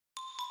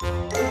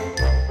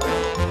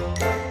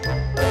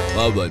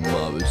Alright,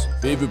 Morris.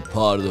 Favorite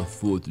part of the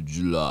 4th of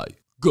July.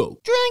 Go.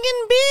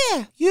 Drinking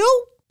beer.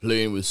 You?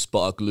 Playing with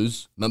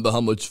sparklers. Remember how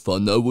much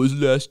fun that was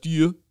last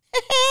year?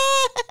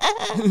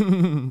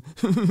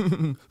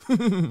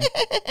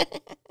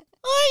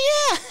 Oh,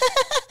 yeah.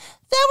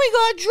 Then we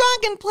got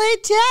drunk and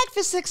played tag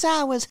for 6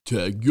 hours.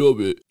 Tag,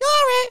 you're it.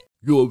 You're it.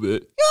 You're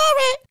it. You're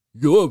it.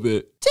 You're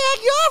it. Tag,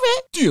 you're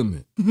it. Damn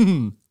it.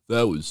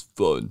 That was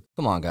fun.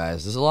 Come on,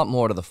 guys. There's a lot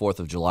more to the 4th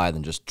of July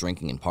than just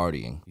drinking and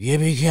partying.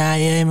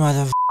 Yippee-ki-yay,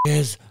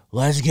 motherfuckers.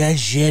 Let's get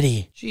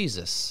shitty.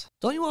 Jesus.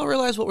 Don't you all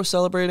realize what we're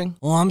celebrating?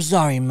 Oh, I'm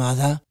sorry,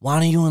 Mother. Why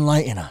don't you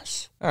enlighten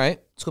us? All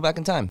right, let's go back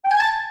in time.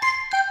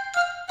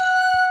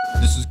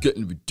 This is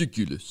getting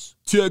ridiculous.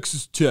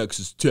 Taxes,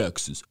 taxes,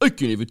 taxes. I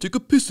can't even take a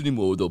piss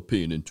anymore without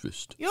paying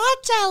interest. You're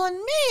telling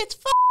me it's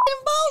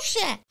f***ing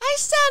bullshit. I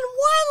sent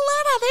 1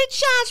 letter, they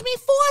charged me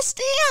 4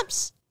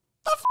 stamps.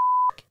 The f***?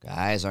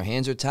 Guys, our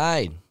hands are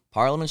tied.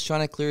 Parliament's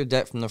trying to clear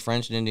debt from the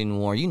French and Indian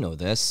War. You know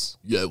this.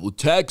 Yeah, well,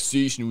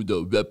 taxation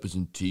without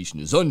representation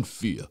is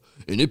unfair,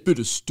 and it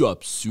better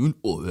stop soon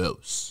or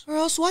else. Or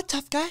else what,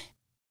 tough guy?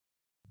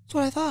 That's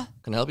what I thought.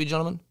 Can I help you,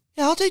 gentlemen?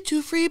 Yeah, I'll take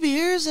 2 free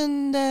beers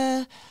and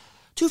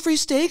 2 free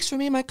steaks for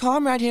me and my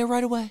comrade here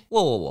right away.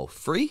 Whoa, whoa, whoa.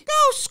 Free?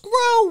 Go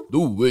screw!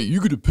 No way,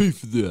 you're gonna pay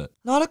for that.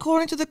 Not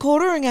according to the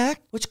Quartering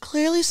Act, which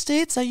clearly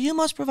states that you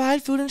must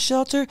provide food and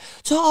shelter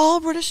to all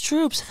British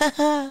troops.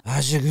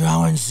 How's it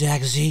going,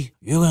 sexy?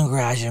 You can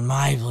crash at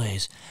my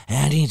place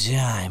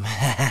anytime.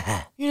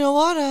 You know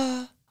what?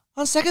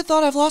 On second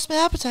thought, I've lost my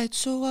appetite,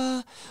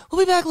 so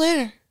we'll be back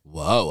later.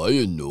 Wow, I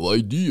had no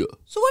idea.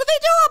 So what did they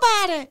do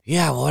about it?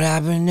 Yeah, what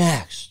happened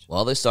next?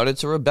 Well, they started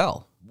to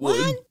rebel.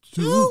 1,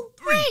 2,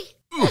 3.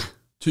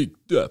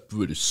 Take that,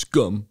 British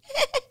scum.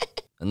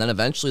 And then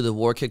eventually the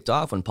war kicked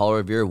off when Paul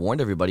Revere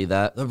warned everybody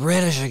that... The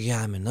British are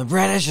coming. The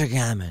British are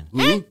coming.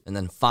 Huh? And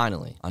then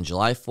finally, on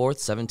July 4th,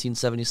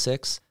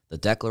 1776, the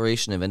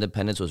Declaration of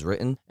Independence was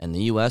written and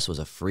the U.S. was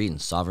a free and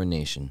sovereign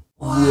nation.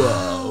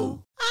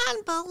 Wow.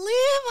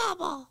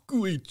 Unbelievable.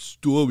 Great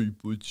story,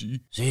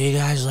 Butchie. See you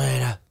guys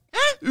later.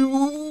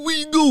 Where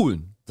you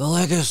going? The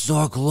liquor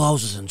store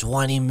closes in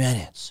 20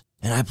 minutes,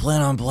 and I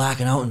plan on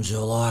blacking out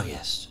until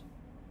August.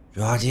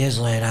 Talk to you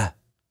later.